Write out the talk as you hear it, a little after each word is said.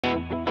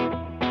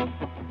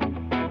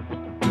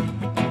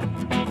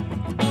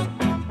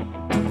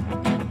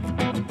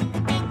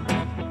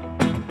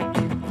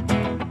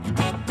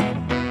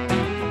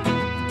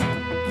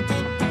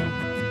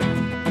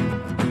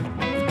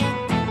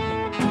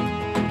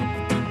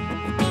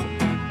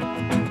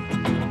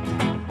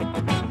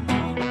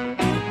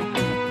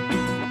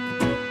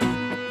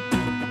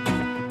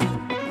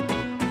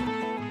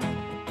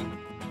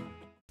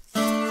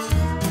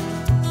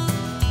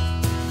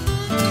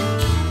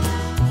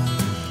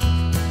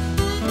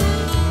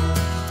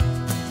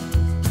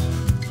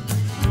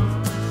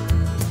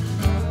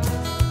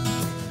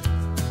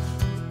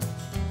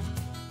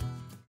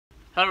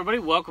Hello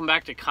everybody, welcome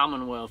back to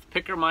Commonwealth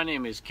Picker. My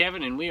name is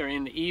Kevin and we are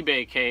in the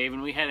eBay cave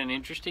and we had an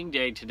interesting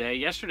day today.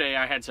 Yesterday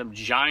I had some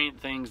giant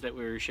things that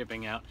we were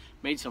shipping out.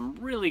 Made some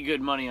really good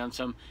money on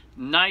some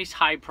nice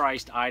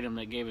high-priced item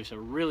that gave us a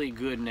really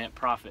good net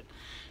profit.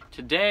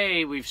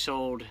 Today we've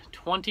sold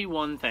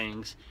 21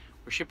 things.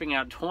 We're shipping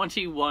out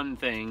 21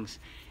 things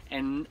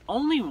and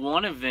only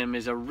one of them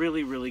is a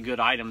really good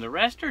item. The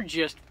rest are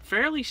just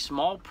fairly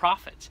small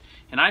profits.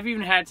 And I've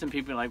even had some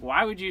people like,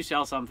 why would you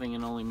sell something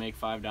and only make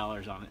 $5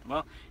 on it?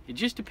 Well, it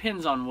just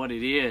depends on what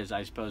it is,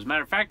 I suppose.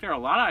 Matter of fact, there are a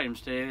lot of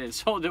items today that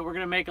sold that we're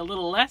gonna make a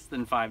little less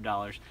than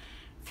 $5,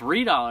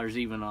 $3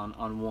 even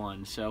on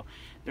one. So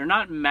they're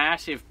not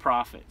massive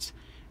profits.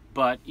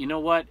 But you know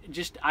what,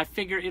 I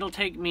figure it'll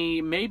take me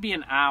maybe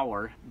an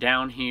hour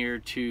down here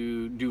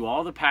to do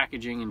all the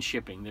packaging and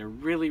shipping. They're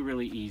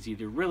really easy.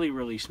 They're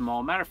really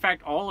small. Matter of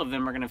fact, all of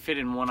them are gonna fit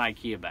in one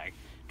Ikea bag.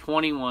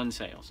 21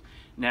 sales.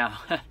 Now,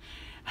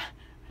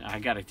 I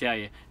gotta tell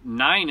you,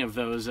 9 of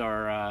those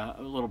are a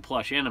little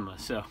plush Enema,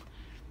 so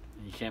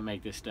you can't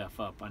make this stuff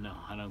up. I know,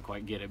 I don't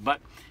quite get it. But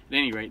at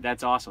any rate,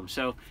 that's awesome.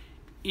 So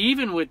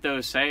even with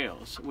those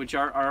sales, which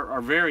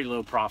are very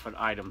low profit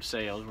item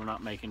sales, we're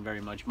not making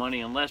very much money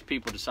unless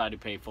people decide to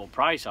pay full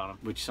price on them,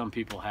 which some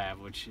people have,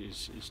 which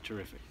is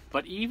terrific.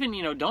 But even,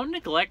 you know, don't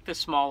neglect the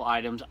small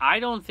items.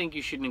 I don't think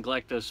you should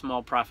neglect those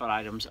small profit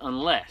items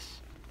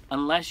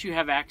unless you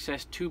have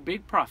access to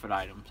big profit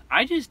items.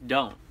 I just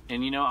don't.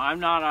 And you know,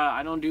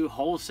 I don't do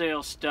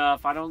wholesale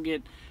stuff. I don't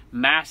get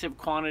massive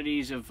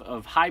quantities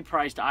of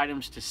high-priced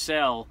items to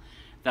sell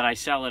that I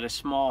sell at a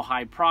small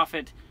high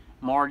profit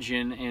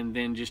margin and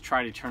then just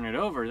try to turn it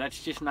over.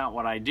 That's just not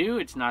what I do.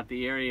 It's not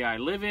the area I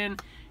live in.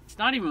 It's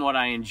not even what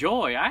I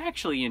enjoy. I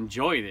actually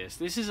enjoy this.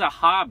 This is a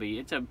hobby.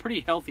 It's a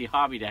pretty healthy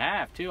hobby to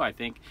have too, I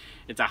think.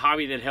 It's a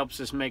hobby that helps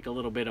us make a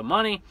little bit of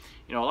money.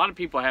 You know, a lot of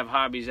people have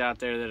hobbies out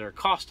there that are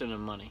costing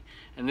them money,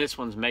 and this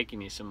one's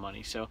making you some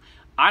money. So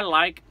I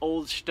like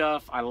old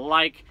stuff. I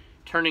like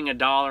turning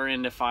 $1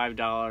 into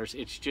 $5.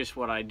 It's just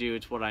what I do.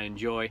 It's what I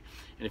enjoy.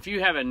 And if you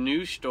have a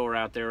new store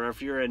out there, or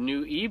if you're a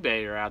new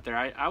eBayer out there,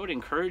 I would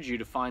encourage you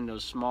to find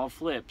those small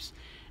flips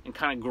and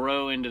kind of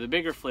grow into the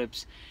bigger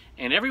flips.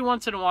 And every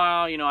once in a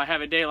while, you know, I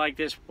have a day like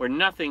this where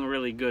nothing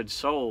really good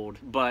sold,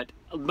 but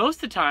most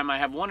of the time I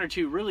have 1 or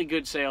 2 really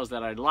good sales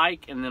that I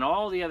like, and then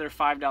all the other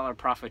 $5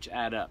 profits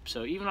add up.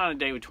 So even on a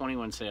day with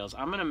 21 sales,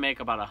 I'm gonna make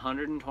about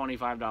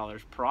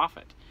 $125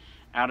 profit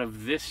out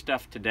of this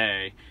stuff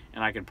today,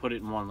 and I could put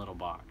it in one little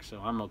box. So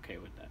I'm okay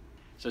with that.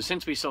 So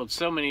since we sold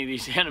so many of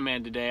these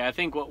Eneman today, I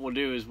think what we'll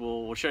do is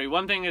we'll show you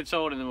one thing that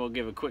sold, and then we'll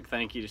give a quick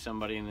thank you to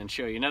somebody, and then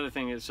show you another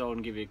thing that sold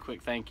and give you a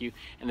quick thank you.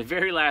 And the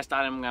very last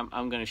item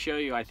I'm going to show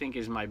you, I think,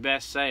 is my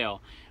best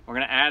sale. We're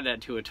going to add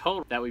that to a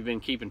total that we've been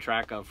keeping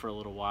track of for a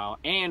little while.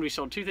 And we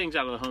sold 2 things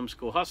out of the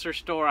Homeschool Hustler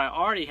store.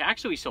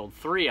 Actually we sold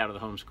 3 out of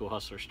the Homeschool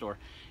Hustler store.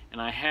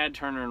 And I had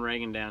Turner and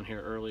Reagan down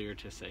here earlier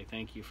to say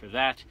thank you for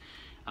that.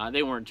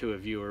 They weren't to a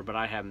viewer, but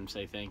I had them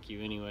say thank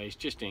you anyways,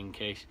 just in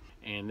case.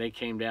 And they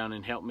came down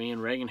and helped me,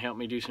 and Reagan helped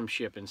me do some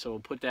shipping. So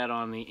we'll put that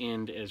on the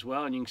end as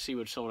well, and you can see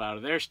what sold out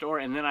of their store.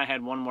 And then I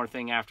had one more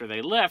thing after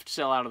they left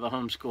sell out of the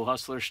Homeschool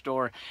Hustler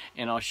store,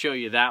 and I'll show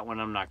you that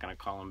one. I'm not going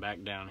to call them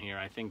back down here.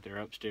 I think they're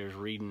upstairs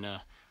reading, I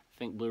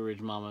think Blue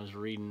Ridge Mama's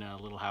reading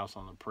Little House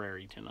on the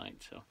Prairie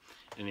tonight. So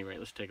at any rate,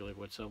 let's take a look at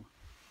what sold.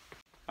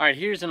 All right,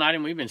 here's an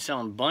item. We've been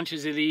selling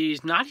bunches of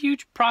these. Not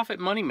huge profit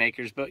money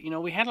makers, but, you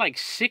know, we had like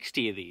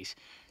 60 of these.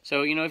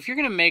 So, you know, if you're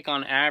going to make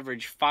on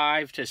average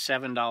 $5 to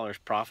 $7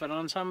 profit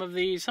on some of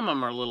these, some of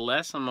them are a little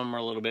less, some of them are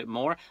a little bit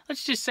more.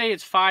 Let's just say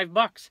it's $5.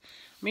 I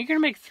mean, you're going to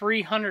make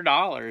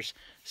 $300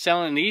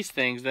 selling these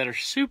things that are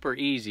super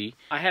easy.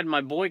 I had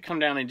my boy come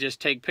down and just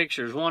take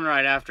pictures, one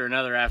right after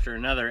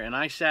another, and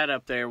I sat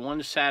up there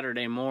one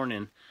Saturday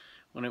morning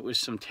when it was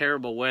some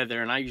terrible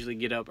weather, and I usually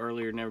get up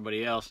earlier than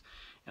everybody else.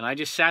 And I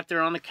just sat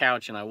there on the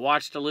couch and I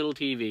watched a little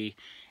TV,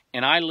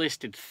 and I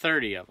listed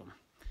 30 of them.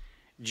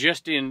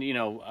 Just in, you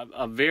know,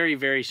 a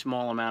very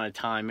small amount of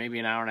time, maybe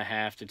an hour and a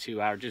half to 2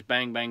 hours, just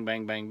bang.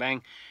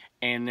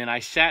 And then I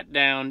sat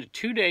down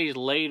 2 days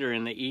later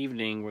in the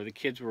evening where the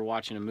kids were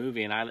watching a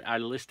movie, and I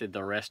listed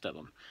the rest of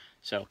them.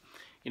 So,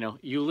 you know,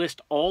 you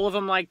list all of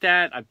them like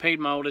that. I paid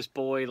my oldest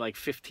boy like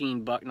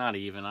 15 bucks, not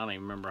even, I don't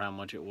even remember how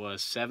much it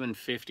was,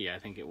 $7.50 I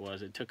think it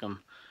was. It took him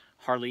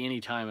hardly any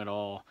time at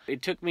all.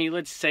 It took me,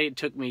 let's say it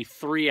took me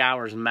 3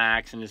 hours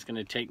max, and it's going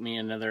to take me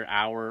another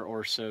hour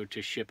or so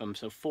to ship them.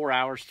 So 4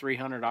 hours,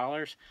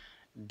 $300,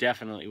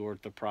 definitely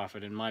worth the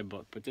profit in my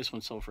book. But this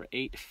one sold for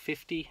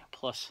 $8.50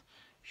 plus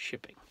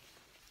shipping.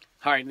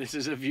 All right, this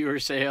is a viewer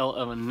sale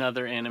of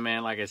another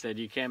Eneman. Like I said,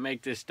 you can't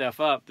make this stuff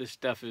up. This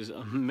stuff is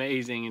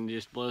amazing and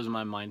just blows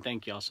my mind.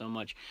 Thank y'all so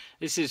much.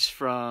 This is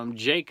from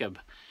Jacob,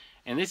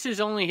 and this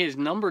is only his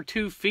number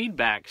 2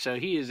 feedback, so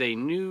he is a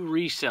new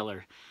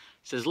reseller.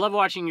 Says, love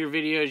watching your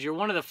videos. You're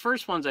one of the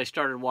first ones I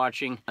started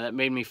watching that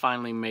made me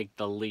finally make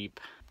the leap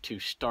to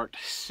start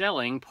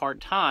selling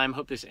part-time.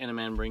 Hope this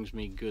Eneman brings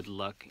me good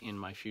luck in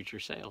my future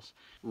sales.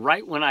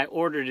 Right when I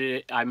ordered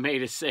it, I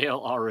made a sale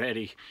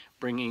already,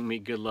 bringing me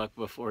good luck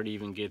before it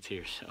even gets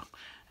here. So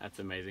That's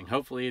amazing.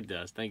 Hopefully it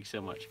does. Thank you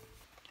so much.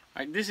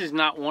 All right, this is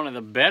not one of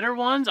the better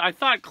ones. I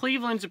thought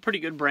Cleveland's a pretty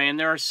good brand.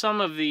 There are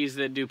some of these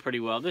that do pretty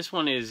well. This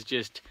one is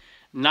just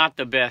not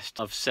the best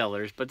of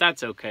sellers, but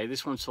that's okay.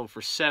 This one sold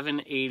for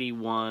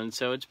 $7.81,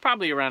 so it's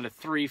probably around a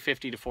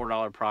 $3.50 to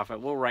 $4 profit.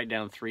 We'll write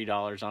down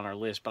 $3 on our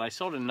list, but I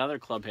sold another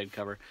club head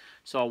cover,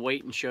 so I'll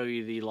wait and show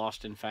you the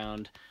lost and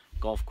found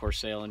golf course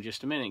sale in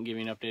just a minute and give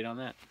you an update on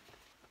that.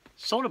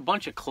 Sold a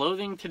bunch of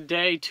clothing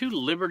today, 2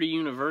 Liberty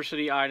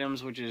University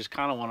items, which is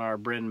kind of one of our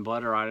bread and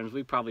butter items.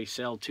 We probably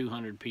sell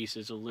 200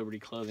 pieces of Liberty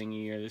clothing a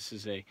year. This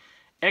is a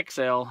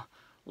XL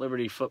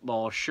Liberty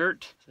football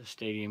shirt. It's a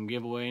stadium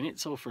giveaway, and it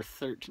sold for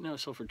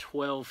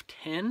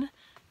 $12.10.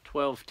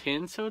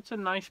 $12.10, so it's a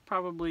nice,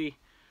 probably,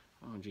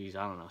 oh geez,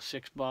 I don't know,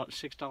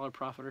 $6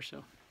 profit or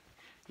so.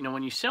 You know,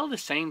 when you sell the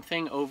same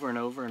thing over and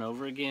over and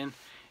over again,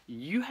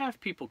 you have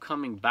people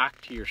coming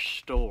back to your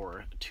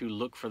store to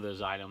look for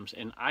those items,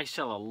 and I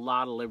sell a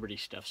lot of Liberty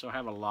stuff, so I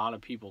have a lot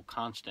of people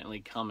constantly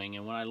coming,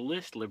 and when I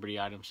list Liberty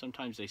items,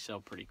 sometimes they sell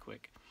pretty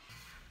quick.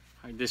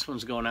 All right, this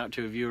one's going out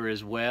to a viewer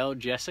as well.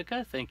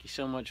 Jessica, thank you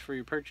so much for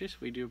your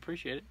purchase. We do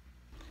appreciate it.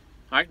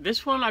 All right,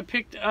 this one I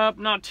picked up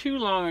not too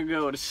long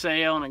ago at a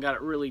sale, and I got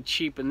it really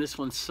cheap, and this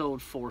one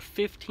sold for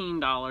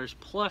 $15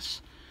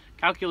 plus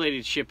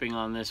calculated shipping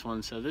on this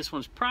one. So this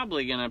one's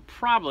probably gonna,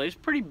 it's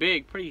pretty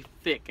big, pretty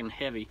thick and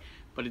heavy,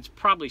 but it's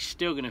probably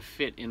still gonna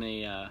fit in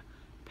a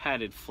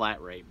padded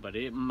flat rate, but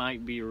it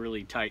might be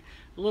really tight.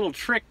 A little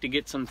trick to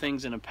get some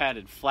things in a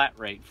padded flat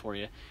rate for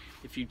you: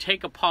 if you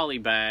take a poly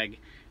bag,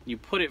 you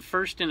put it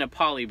first in a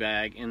poly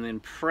bag and then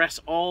press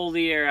all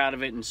the air out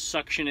of it and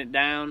suction it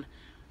down,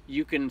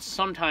 you can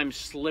sometimes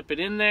slip it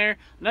in there.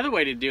 Another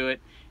way to do it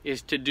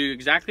is to do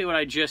exactly what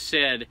I just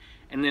said,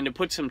 and then to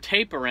put some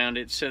tape around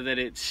it so that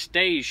it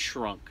stays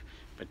shrunk.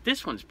 But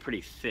this one's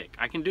pretty thick.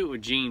 I can do it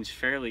with jeans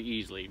fairly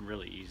easily,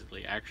 really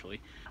easily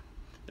actually.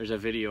 There's a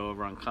video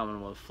over on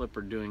Commonwealth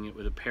Flipper doing it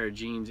with a pair of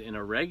jeans in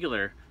a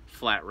regular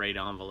flat rate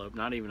envelope,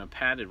 not even a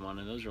padded one,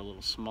 and those are a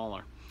little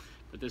smaller.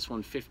 But this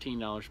one,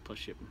 $15 plus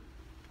shipping.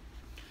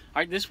 All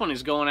right, this one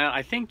is going out,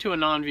 I think, to a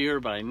non-viewer,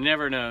 but I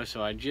never know,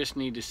 so I just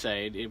need to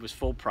say it. It was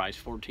full price,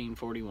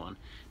 $14.41.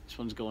 This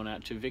one's going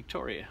out to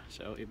Victoria.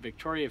 So,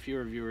 Victoria, if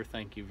you're a viewer,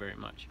 thank you very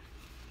much.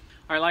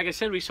 All right, like I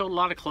said, we sold a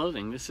lot of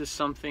clothing. This is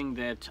something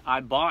that I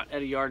bought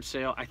at a yard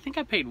sale. I think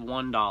I paid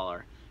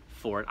 $1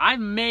 for it. I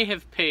may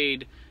have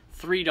paid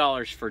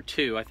 $3 for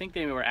 2. I think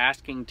they were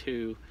asking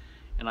 2,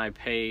 and I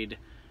paid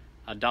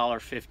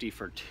 $1.50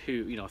 for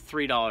 2. You know,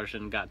 $3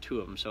 and got 2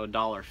 of them, so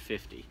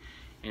 $1.50.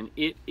 And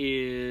it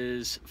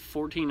is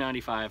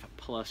 $14.95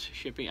 plus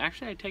shipping.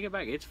 Actually, I take it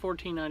back. It's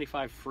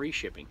 $14.95 free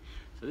shipping.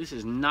 So this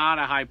is not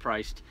a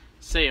high-priced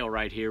sale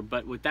right here,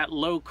 but with that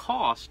low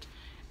cost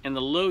and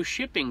the low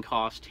shipping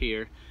cost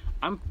here,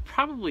 I'm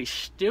probably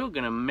still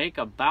gonna make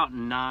about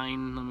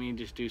 9. Let me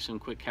just do some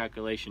quick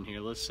calculation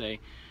here. Let's say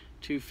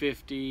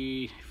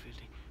 250,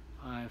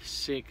 55,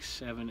 6,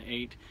 7,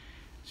 8.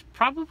 It's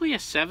probably a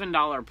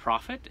 $7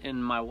 profit,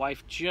 and my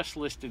wife just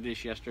listed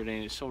this yesterday,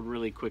 and it sold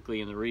really quickly,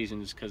 and the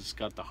reason is because it's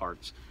got the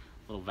hearts.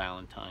 Little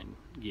Valentine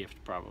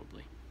gift,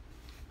 probably.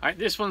 All right,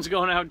 this one's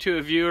going out to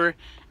a viewer,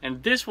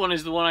 and this one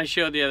is the one I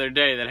showed the other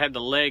day that had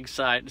the leg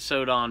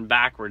sewed on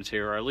backwards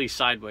here, or at least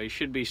sideways.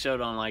 Should be sewed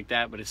on like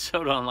that, but it's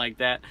sewed on like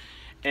that.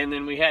 And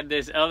then we had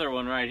this other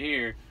one right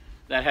here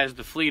that has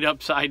the fleet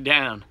upside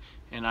down.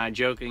 And I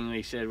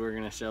jokingly said we're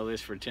going to sell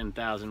this for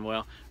 $10,000.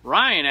 Well,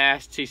 Ryan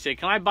asked, he said,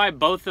 can I buy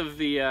both of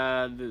the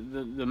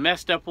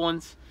messed up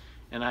ones?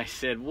 And I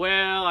said,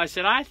 well,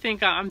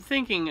 I'm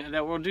thinking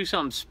that we'll do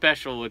something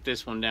special with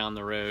this one down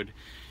the road.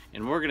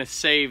 And we're going to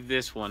save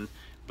this one,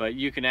 but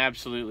you can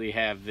absolutely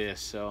have this.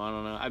 So I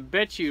don't know. I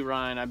bet you,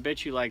 Ryan, I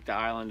bet you like the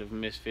Island of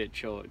Misfit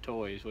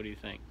toys. What do you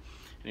think?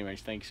 Anyways,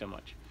 thanks so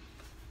much.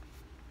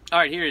 All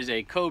right, here is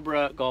a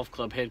Cobra golf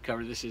club head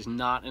cover. This is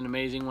not an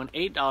amazing one,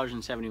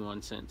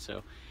 $8.71.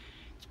 So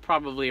it's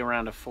probably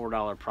around a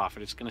 $4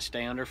 profit. It's going to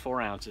stay under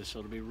 4 ounces, so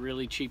it'll be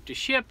really cheap to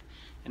ship,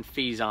 and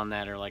fees on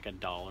that are like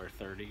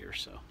 $1.30 or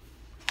so.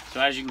 So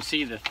as you can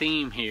see, the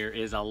theme here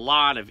is a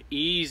lot of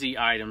easy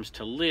items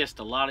to list,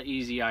 a lot of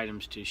easy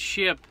items to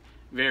ship,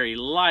 very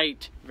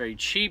light, very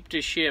cheap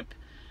to ship,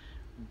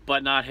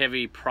 but not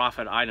heavy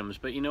profit items.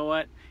 But you know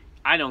what?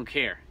 I don't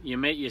care.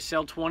 You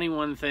sell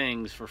 21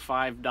 things for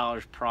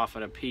 $5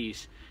 profit a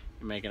piece,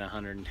 you're making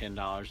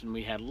 $110. And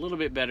we had a little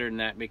bit better than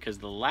that because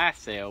the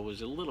last sale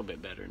was a little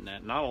bit better than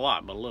that. Not a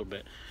lot, but a little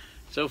bit.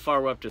 So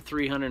far, we're up to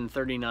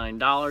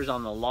 $339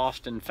 on the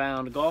lost and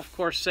found golf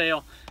course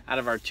sale. Out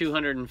of our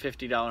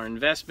 $250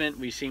 investment,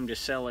 we seem to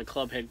sell a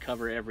club head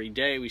cover every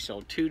day. We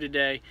sold 2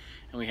 today,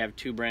 and we have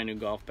 2 brand new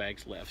golf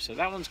bags left. So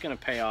that one's going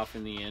to pay off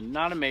in the end.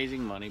 Not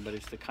amazing money, but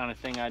it's the kind of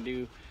thing I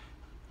do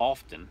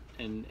often,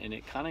 and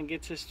it kind of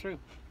gets us through.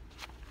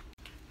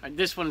 Right,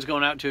 this one's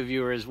going out to a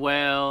viewer as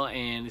well,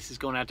 and this is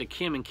going out to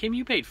Kim. And Kim,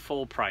 you paid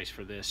full price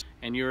for this,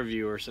 and you're a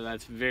viewer, so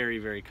that's very,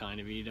 very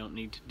kind of you. You don't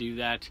need to do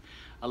that.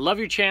 I love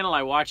your channel.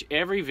 I watch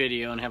every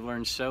video and have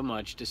learned so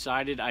much.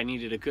 Decided I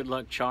needed a good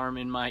luck charm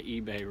in my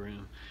eBay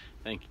room.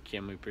 Thank you,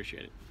 Kim. We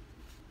appreciate it.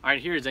 All right,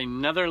 here's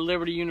another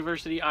Liberty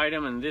University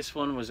item, and this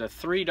one was a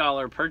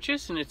 $3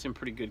 purchase, and it's in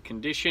pretty good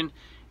condition.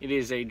 It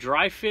is a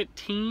dry fit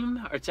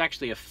team, or it's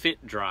actually a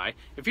fit dry.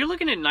 If you're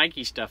looking at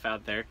Nike stuff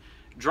out there,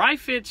 dry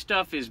fit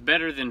stuff is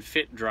better than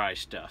fit dry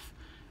stuff.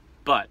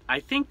 But I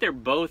think they're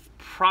both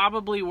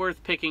probably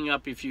worth picking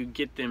up if you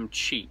get them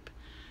cheap.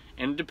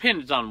 And it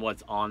depends on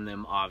what's on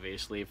them,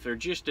 obviously.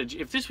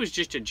 If this was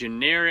just a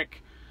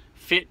generic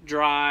fit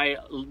dry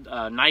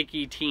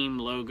Nike team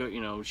logo, you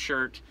know,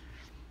 shirt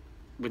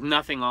with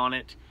nothing on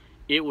it,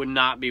 it would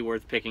not be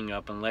worth picking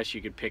up unless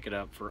you could pick it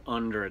up for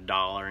under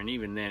 $1. And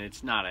even then,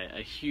 it's not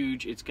a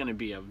huge, it's going to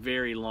be a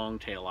very long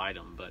tail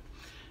item. But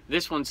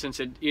this one,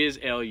 since it is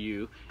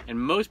LU, and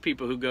most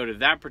people who go to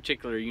that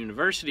particular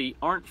university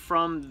aren't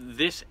from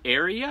this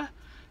area,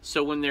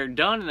 so when they're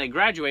done and they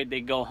graduate,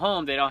 they go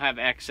home, they don't have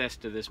access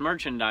to this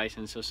merchandise,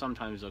 and so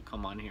sometimes they'll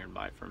come on here and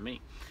buy it from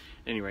me.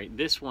 At any rate,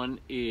 this one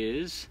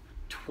is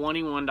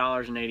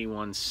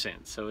 $21.81,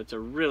 so it's a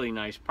really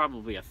nice,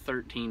 probably a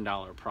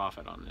 $13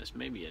 profit on this,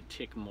 maybe a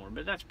tick more,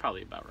 but that's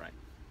probably about right.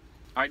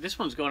 All right, this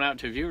one's going out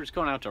to a viewer. It's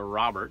going out to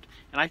Robert,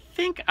 and I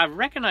think I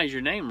recognize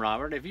your name,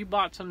 Robert. Have you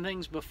bought some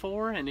things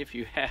before? And if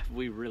you have,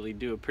 we really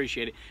do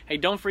appreciate it. Hey,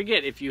 don't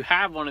forget, if you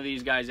have one of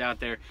these guys out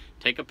there,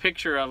 take a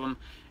picture of them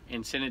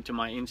and send it to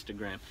my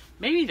Instagram.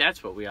 Maybe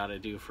that's what we ought to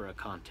do for a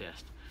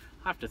contest.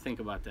 I'll have to think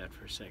about that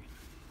for a second.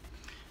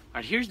 All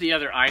right, here's the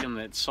other item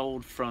that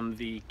sold from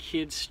the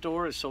kids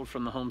store. It sold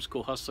from the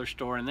Homeschool Hustler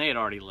store, and they had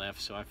already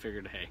left, so I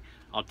figured, hey,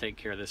 I'll take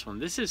care of this one.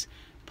 This is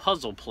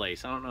Puzzle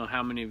Place. I don't know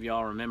how many of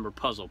y'all remember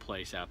Puzzle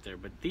Place out there,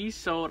 but these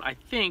sold, I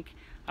think,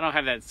 I don't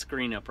have that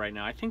screen up right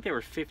now, I think they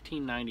were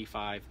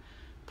 $15.95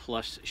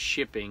 plus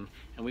shipping,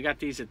 and we got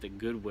these at the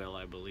Goodwill,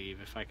 I believe,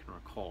 if I can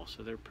recall,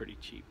 so they're pretty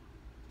cheap.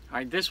 All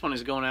right, this one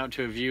is going out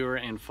to a viewer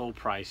and full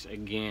price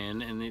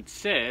again, and it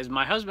says,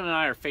 my husband and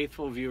I are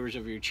faithful viewers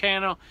of your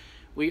channel.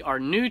 We are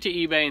new to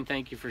eBay, and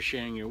thank you for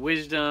sharing your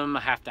wisdom. I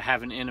have to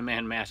have an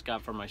Eneman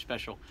mascot for my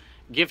special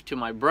gift to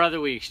my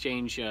brother. We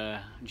exchange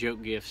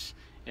joke gifts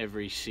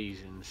every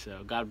season.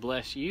 So God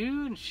bless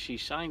you. And she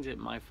signs it,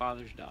 my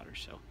father's daughter.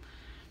 So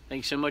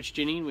thanks so much,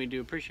 Janine. We do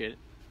appreciate it.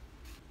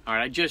 All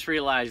right, I just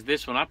realized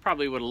this one. I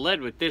probably would have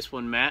led with this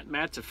one, Matt.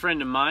 Matt's a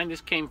friend of mine.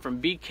 This came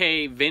from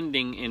BK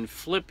Vending and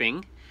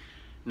Flipping.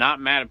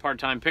 Not Matt, a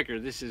part-time picker.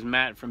 This is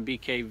Matt from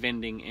BK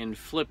Vending and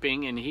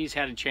Flipping, and he's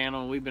had a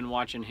channel, and we've been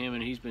watching him,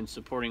 and he's been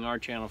supporting our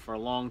channel for a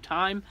long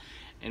time,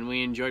 and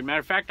we enjoyed. Matter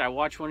of fact, I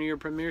watched one of your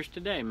premieres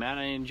today, Matt.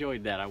 I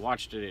enjoyed that. I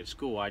watched it at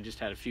school. I just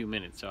had a few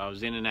minutes, so I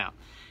was in and out.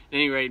 At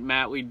any rate,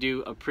 Matt, we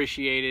do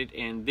appreciate it,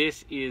 and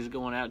this is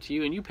going out to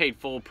you, and you paid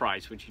full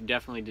price, which you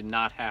definitely did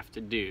not have to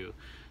do.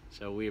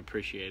 So we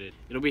appreciate it.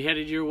 It'll be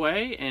headed your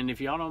way, and if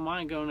y'all don't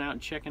mind going out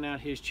and checking out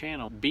his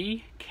channel,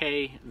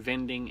 BK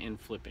Vending and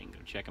Flipping. Go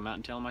check him out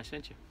and tell him I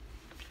sent you.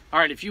 All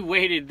right, if you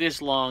waited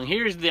this long,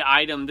 here's the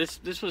item.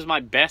 This was my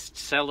best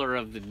seller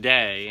of the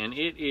day, and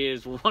it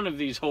is one of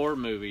these horror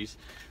movies.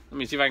 Let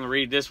me see if I can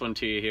read this one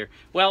to you here.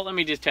 Well, let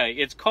me just tell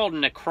you, it's called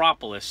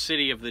Necropolis,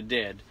 City of the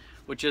Dead,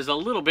 which is a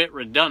little bit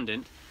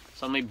redundant.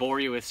 So let me bore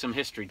you with some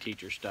history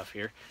teacher stuff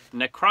here.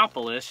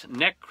 Necropolis,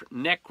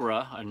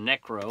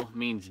 necro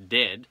means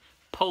dead.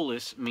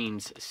 Polis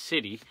means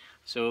city.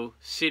 So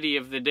City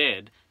of the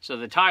Dead. So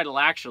the title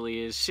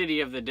actually is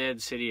City of the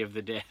Dead, City of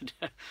the Dead.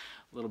 A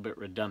little bit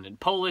redundant.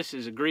 Polis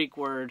is a Greek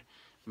word.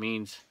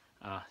 Means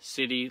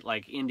city,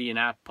 like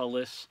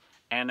Indianapolis,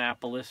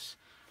 Annapolis.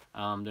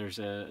 There's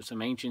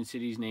some ancient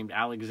cities named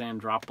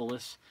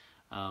Alexandropolis.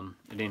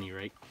 At any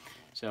rate.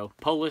 So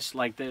polis,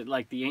 like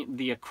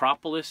the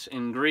Acropolis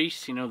in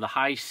Greece, you know, the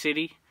high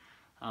city.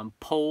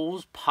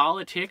 Poles,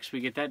 politics, we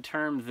get that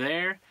term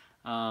there.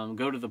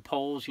 Go to the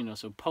polls, you know,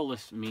 so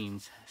polis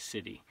means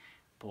city.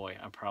 Boy,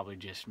 I probably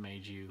just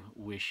made you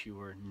wish you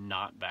were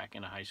not back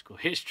in a high school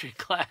history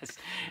class.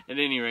 At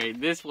any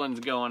rate, this one's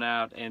going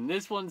out, and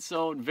this one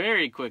sold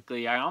very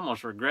quickly. I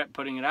almost regret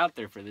putting it out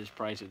there for this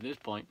price at this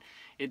point.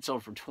 It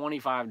sold for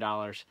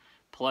 $25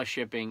 plus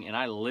shipping, and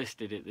I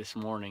listed it this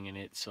morning, and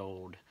it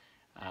sold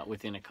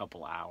within a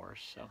couple hours.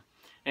 So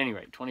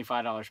anyway,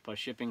 $25 plus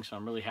shipping, so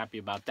I'm really happy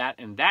about that.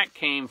 And that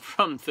came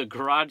from the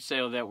garage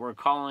sale that we're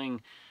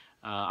calling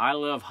I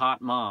Love Hot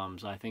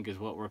Moms, I think is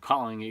what we're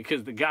calling it,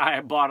 because the guy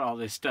I bought all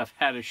this stuff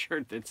had a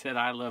shirt that said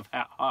I Love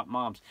Hot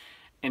Moms.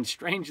 And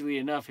strangely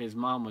enough, his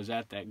mom was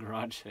at that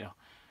garage sale.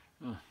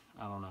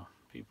 I don't know.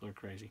 People are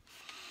crazy.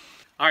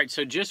 All right,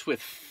 so just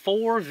with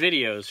 4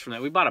 videos from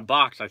that, we bought a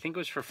box, I think it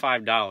was for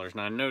 $5.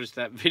 Now I noticed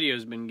that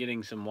video's been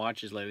getting some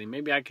watches lately.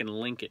 Maybe I can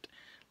link it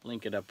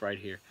up right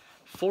here.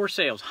 4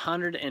 sales,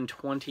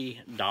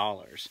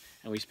 $120,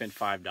 and we spent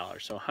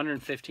 $5. So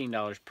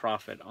 $115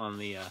 profit on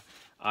the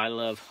I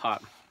Love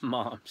Hot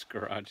Moms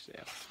garage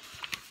sale.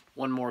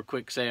 One more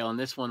quick sale, and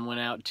this one went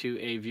out to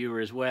a viewer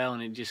as well,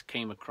 and it just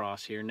came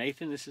across here.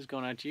 Nathan, this is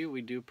going out to you.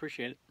 We do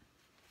appreciate it.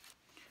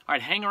 All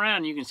right, hang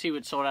around. You can see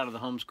what's sold out of the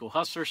Homeschool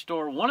Hustler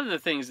store. One of the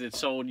things that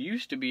sold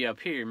used to be up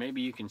here.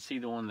 Maybe you can see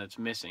the one that's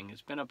missing.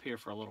 It's been up here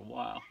for a little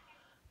while.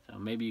 So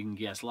maybe you can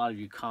guess. A lot of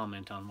you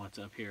comment on what's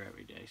up here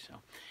every day. So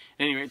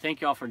anyway, thank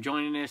you all for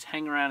joining us.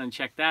 Hang around and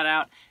check that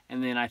out.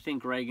 And then I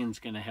think Reagan's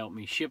going to help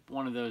me ship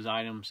one of those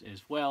items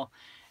as well.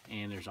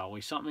 And there's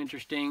always something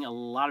interesting. A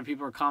lot of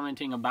people are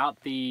commenting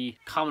about the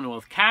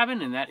Commonwealth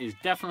cabin, and that is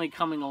definitely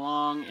coming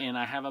along. And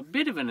I have a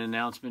bit of an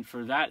announcement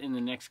for that in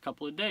the next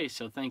couple of days.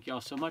 So thank you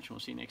all so much, and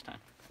we'll see you next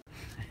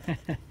time.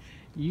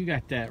 You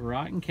got that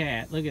rotten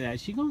cat. Look at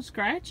that. She's going to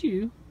scratch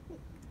you.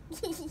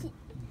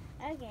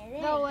 Okay,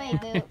 go away,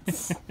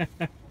 Boots.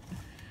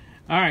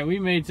 All right, we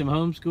made some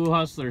Homeschool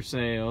Hustler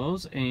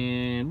sales.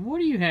 And what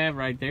do you have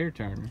right there,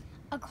 Turner?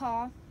 A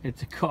car.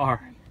 It's a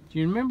car. Do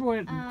you remember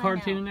what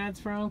cartoon that's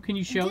from? Can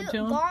you show it to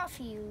him?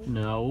 Garfield.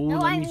 No,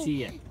 let me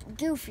see it.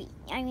 Goofy.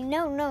 I mean,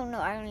 no.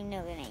 I don't even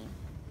know the name.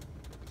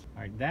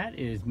 All right, that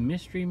is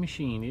Mystery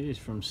Machine. It is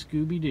from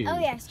Scooby-Doo. Oh,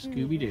 yeah,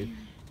 Scooby-Doo.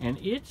 And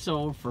it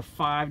sold for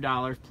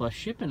 $5 plus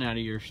shipping out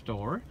of your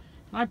store.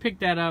 And I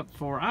picked that up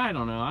for, I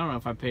don't know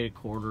if I paid a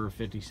quarter or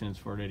 50 cents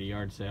for it at a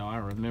yard sale. I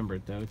don't remember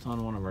it, though. It's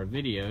on one of our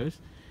videos.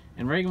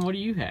 And Reagan, what do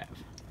you have?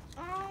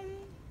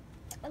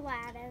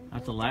 Aladdin.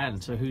 That's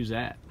Aladdin. So who's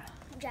that?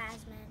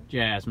 Jasmine.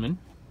 Jasmine.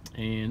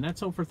 And that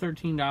sold for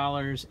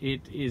 $13.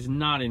 It is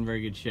not in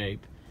very good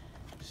shape.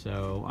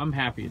 So I'm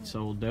happy it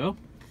sold, though.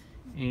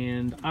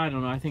 And I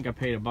don't know, I think I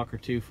paid $1 or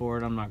 $2 for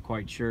it. I'm not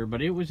quite sure.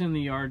 But it was in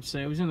the yard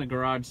sale. It was in the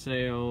garage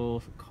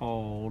sale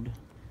called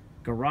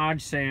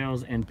Garage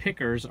Sales and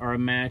Pickers Are a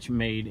Match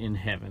Made in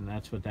Heaven.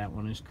 That's what that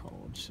one is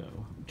called. So,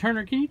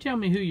 Turner, can you tell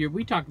me who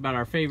we talked about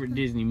our favorite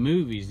Disney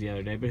movies the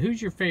other day, but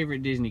who's your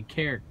favorite Disney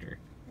character?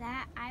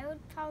 That, I would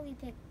probably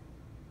pick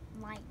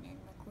Lightning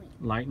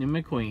McQueen. Lightning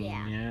McQueen.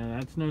 Yeah. Yeah,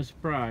 that's no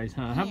surprise,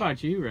 huh? Yeah. How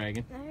about you,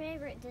 Reagan? My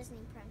favorite Disney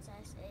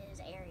princess is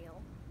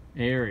Ariel.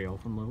 Ariel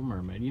from Little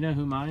Mermaid. You know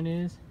who mine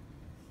is?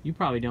 You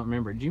probably don't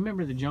remember. Do you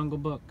remember the Jungle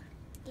Book?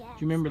 Yes.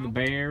 Do you remember the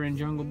bear in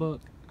Jungle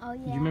Book? Oh,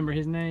 yeah. Do you remember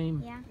his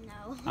name? Yeah.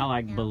 No. I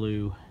like No.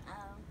 Baloo. Oh.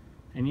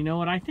 And you know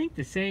what? I think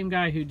the same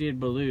guy who did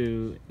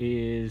Baloo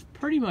is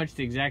pretty much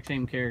the exact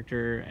same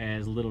character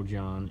as Little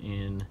John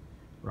in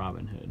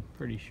Robin Hood.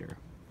 Pretty sure.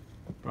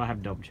 But I'll have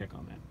to double check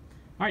on that.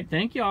 All right,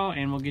 thank y'all,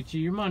 and we'll get you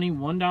your money.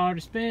 $1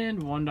 to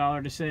spend,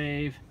 $1 to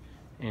save,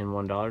 and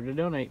 $1 to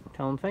donate.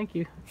 Tell them thank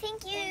you.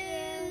 Thank you.